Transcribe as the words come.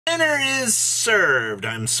Dinner is served.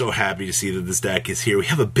 I'm so happy to see that this deck is here. We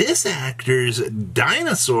have Abyss Actors,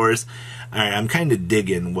 Dinosaurs. Alright, I'm kind of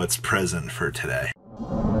digging what's present for today.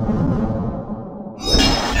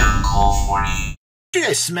 You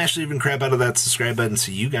guys smash the even crap out of that subscribe button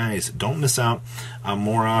so you guys don't miss out on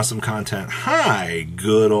more awesome content. Hi,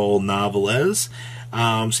 good old Nouvelles.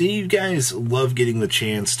 So you guys love getting the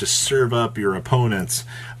chance to serve up your opponents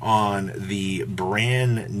on the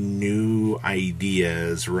brand new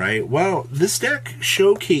ideas, right? Well, this deck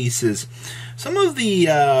showcases some of the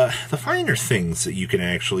finer things that you can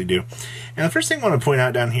actually do. And the first thing I want to point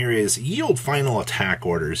out down here is yield final attack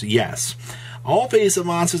orders. Yes. All face-up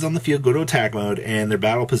monsters on the field go to attack mode, and their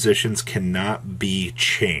battle positions cannot be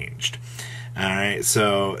changed. Alright,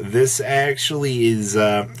 so this actually is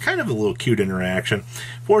kind of a little cute interaction,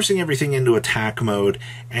 forcing everything into attack mode,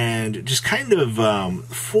 and just kind of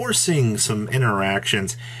forcing some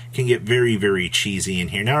interactions can get very, very cheesy in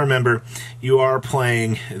here. Now remember, you are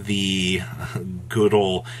playing the good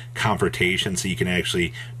old confrontation, so you can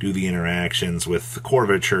actually do the interactions with the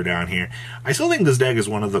Corvature down here. I still think this deck is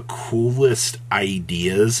one of the coolest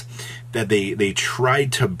ideas that they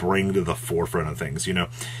tried to bring to the forefront of things. You know,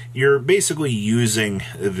 you're basically using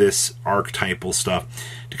this archetypal stuff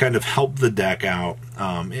to kind of help the deck out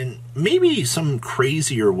in maybe some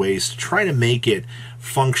crazier ways to try to make it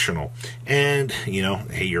functional. And, you know,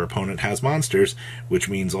 hey, your opponent has monsters, which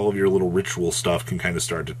means all of your little ritual stuff can kind of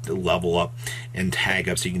start to level up and tag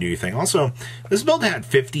up so you can do your thing. Also, this build had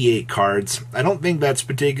 58 cards. I don't think that's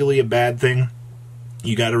particularly a bad thing.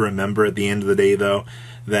 You got to remember at the end of the day, though,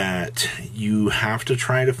 that you have to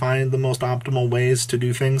try to find the most optimal ways to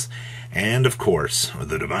do things. And, of course,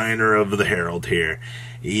 the Diviner of the Herald here.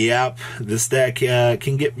 Yep, this deck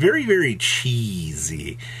can get very, very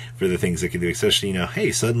cheesy for the things it can do. Especially, you know,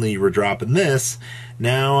 hey, suddenly we're dropping this.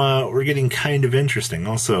 Now we're getting kind of interesting.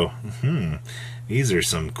 Also, these are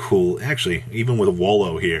some cool, actually, even with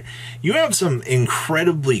Wallow here, you have some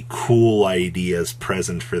incredibly cool ideas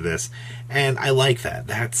present for this, and I like that.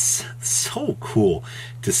 That's so cool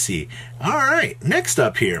to see. Alright, next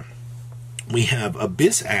up here, we have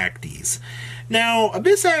Abyss Actors. Now,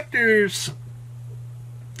 Abyss Actors,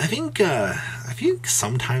 I think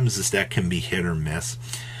sometimes this deck can be hit or miss.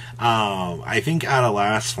 I think out of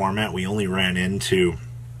last format, we only ran into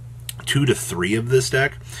 2 to 3 of this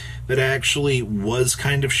deck that actually was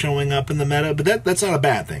kind of showing up in the meta, but that's not a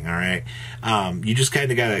bad thing, alright? You just kind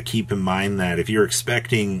of got to keep in mind that if you're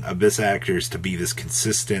expecting Abyss Actors to be this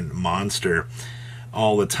consistent monster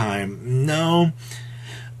all the time, no,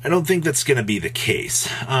 I don't think that's going to be the case.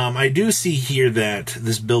 I do see here that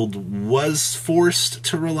this build was forced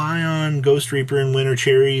to rely on Ghost Reaper and Winter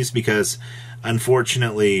Cherries because,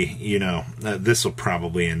 unfortunately, you know, this will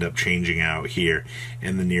probably end up changing out here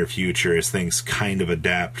in the near future as things kind of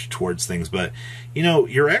adapt towards things. But, you know,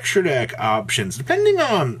 your extra deck options, depending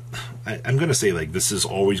on, I'm going to say, like, this is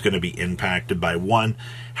always going to be impacted by, 1,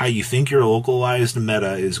 how you think your localized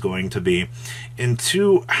meta is going to be, and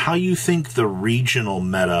 2, how you think the regional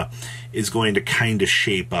meta is going to kind of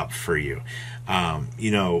shape up for you.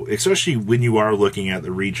 You know, especially when you are looking at the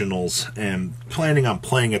regionals and planning on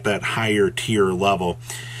playing at that higher tier level,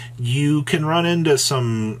 you can run into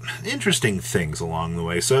some interesting things along the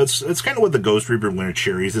way. So it's kind of what the Ghost Reaper Winter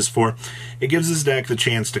Cherries is for. It gives this deck the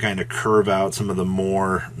chance to kind of curve out some of the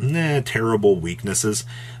more terrible weaknesses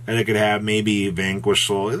that it could have. Maybe Vanquish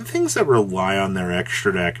Soul, things that rely on their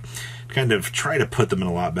extra deck, kind of try to put them in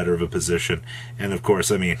a lot better of a position. And of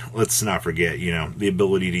course, I mean, let's not forget, you know, the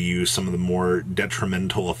ability to use some of the more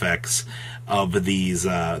detrimental effects of these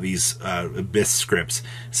Abyss scripts,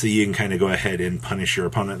 so you can kind of go ahead and punish your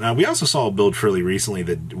opponent. Now, we also saw a build fairly recently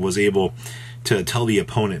that was able to tell the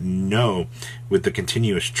opponent no with the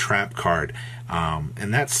continuous trap card,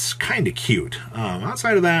 and that's kind of cute.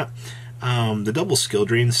 Outside of that, the double skill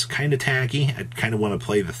drain's kind of tacky. I kind of want to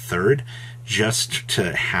play the 3rd just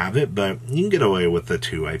to have it, but you can get away with the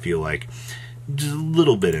 2, I feel like. Just a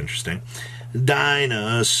little bit interesting.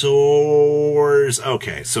 Dinosaurs.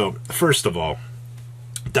 Okay, so first of all,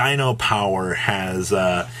 Dino Power has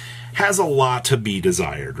a lot to be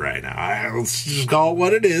desired right now. Let's just call it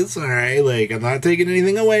what it is, alright? Like, I'm not taking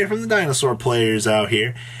anything away from the dinosaur players out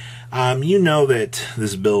here. You know that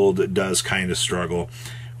this build does kind of struggle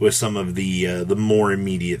with some of the more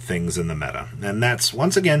immediate things in the meta. And that's,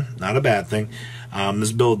 once again, not a bad thing.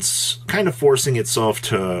 This build's kind of forcing itself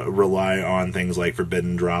to rely on things like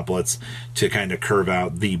Forbidden Droplets to kind of curve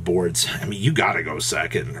out the boards. I mean, you gotta go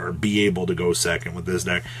second, or be able to go second with this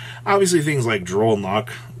deck. Obviously, things like Droll and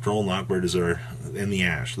Lockbird are in the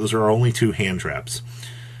ash. Those are our only 2 hand traps.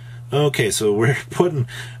 Okay, so we're putting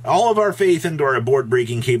all of our faith into our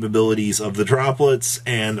board-breaking capabilities of the droplets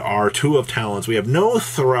and our Two of Talents. We have no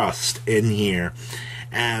thrust in here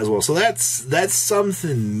as well. So that's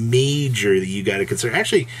something major that you got to consider.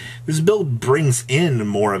 Actually, this build brings in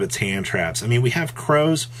more of its hand traps. I mean, we have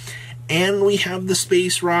crows, and we have the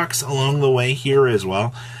space rocks along the way here as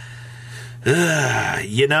well.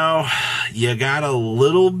 You know, you got a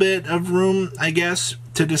little bit of room, I guess,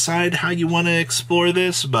 to decide how you want to explore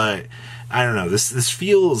this, but I don't know. This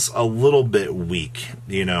feels a little bit weak,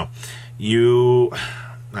 you know. I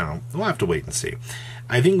don't know. We'll have to wait and see.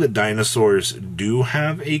 I think the dinosaurs do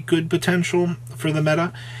have a good potential for the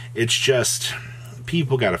meta. It's just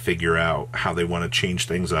people got to figure out how they want to change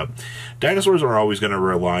things up. Dinosaurs are always going to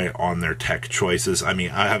rely on their tech choices. I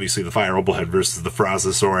mean, obviously the Fire Opalhead versus the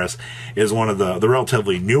Frozosaurus is one of the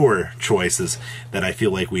relatively newer choices that I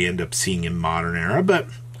feel like we end up seeing in modern era. But,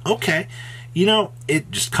 okay, you know,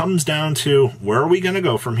 it just comes down to where are we going to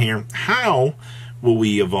go from here? How will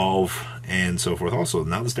we evolve? And so forth. Also,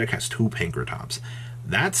 now this deck has 2 Pankratops.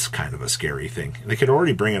 That's kind of a scary thing. They could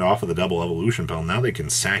already bring it off of the double evolution pill. Now they can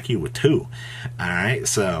sack you with 2. Alright,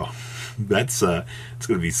 so that's it's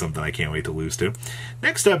going to be something I can't wait to lose to.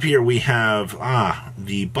 Next up here we have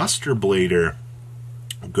the Buster Blader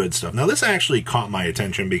good stuff. Now this actually caught my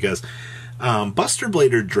attention because Buster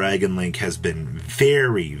Blader Dragon Link has been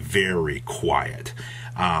very, very quiet.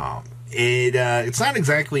 It's not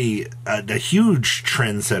exactly a huge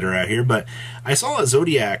trendsetter out here, but I saw a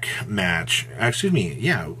Zodiac match, excuse me,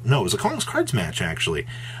 yeah, no, it was a Kong's Cards match, actually,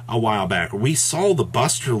 a while back, where we saw the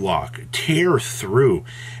Buster Lock tear through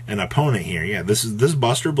an opponent here. Yeah, this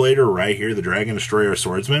Buster Blader right here, the Dragon Destroyer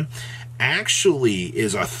Swordsman, actually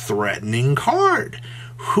is a threatening card.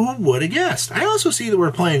 Who would have guessed? I also see that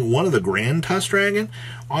we're playing one of the Grand Tusk Dragon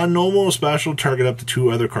on normal special, target up to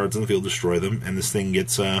 2 other cards on the field, destroy them, and this thing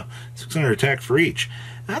gets 600 attack for each.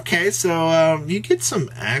 Okay, so you get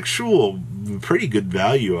some actual pretty good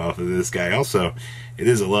value off of this guy. Also, it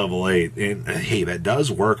is a level 8, and hey, that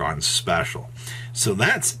does work on special. So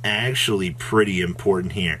that's actually pretty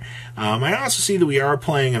important here. I also see that we are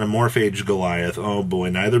playing an Amorphage Goliath. Oh boy,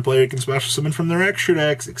 neither player can special summon from their extra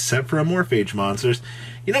decks except for Amorphage monsters.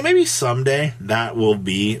 You know, maybe someday that will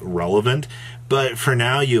be relevant, but for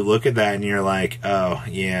now you look at that and you're like, oh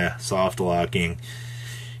yeah, soft locking.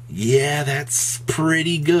 Yeah, that's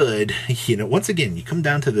pretty good. You know, once again, you come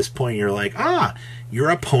down to this point, you're like, your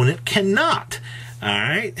opponent cannot.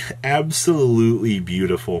 Alright, absolutely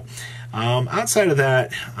beautiful. Outside of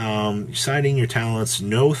that, siding your talents,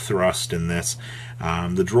 no thrust in this.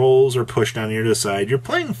 The Drolls are pushed down here to the side. You're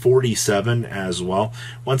playing 47 as well.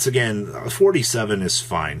 Once again, 47 is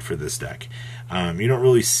fine for this deck. You don't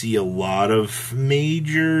really see a lot of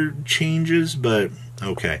major changes, but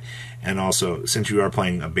okay. And also, since you are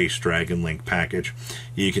playing a base Dragon Link package,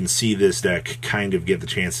 you can see this deck kind of get the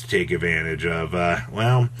chance to take advantage of,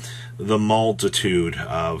 well, the multitude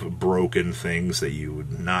of broken things that you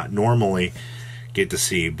would not normally get to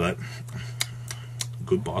see, but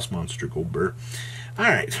good boss monster, Goldberg.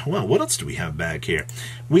 Alright, well, what else do we have back here?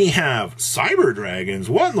 We have Cyber Dragons.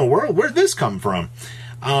 What in the world? Where'd this come from?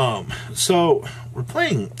 So, we're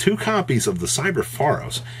playing 2 copies of the Cyber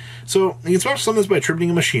Pharos. So, you can special summon this by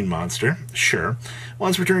attributing a machine monster. Sure.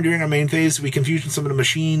 Once returned during our main phase, we can fusion summon a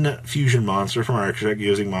machine fusion monster from our extra deck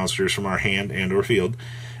using monsters from our hand and or field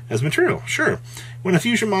as material. Sure. When a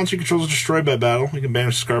fusion monster controls is destroyed by battle, we can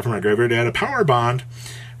banish this card from our graveyard to add a power bond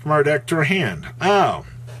from our deck to our hand. Oh.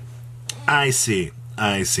 I see.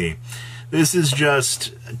 I see. This is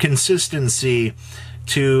just consistency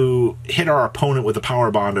to hit our opponent with a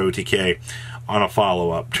power bond OTK on a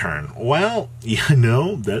follow-up turn. Well, you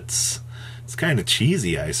know, it's kind of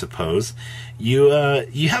cheesy, I suppose. You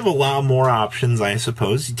have a lot more options, I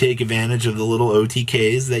suppose. You take advantage of the little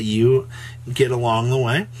OTKs that you get along the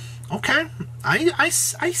way. Okay, I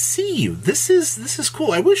see you. This is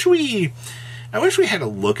cool. I wish we had a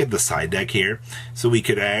look at the side deck here so we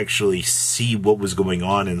could actually see what was going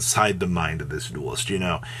on inside the mind of this duelist, you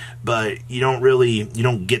know. But you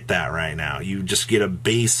don't get that right now. You just get a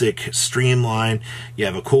basic streamline. You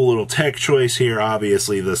have a cool little tech choice here.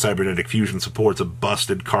 Obviously, the Cybernetic Fusion supports a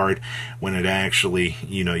busted card when it actually,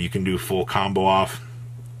 you know, you can do full combo off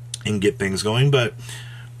and get things going. But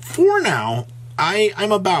for now,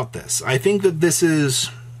 I'm about this. I think that this is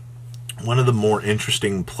one of the more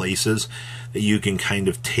interesting places that you can kind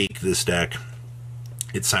of take this deck.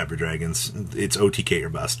 It's Cyber Dragons. It's OTK or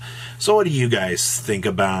bust. So what do you guys think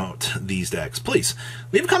about these decks? Please,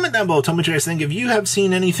 leave a comment down below. Tell me what you guys think. If you have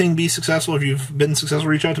seen anything be successful, if you've been successful,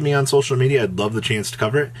 reach out to me on social media. I'd love the chance to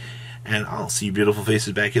cover it. And I'll see you beautiful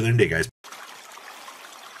faces back here in a day, guys.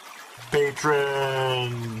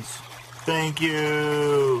 patrons. Thank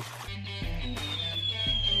you.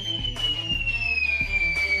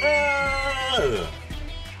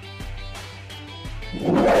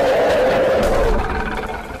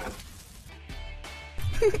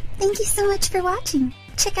 Thank you so much for watching.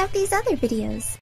 Check out these other videos.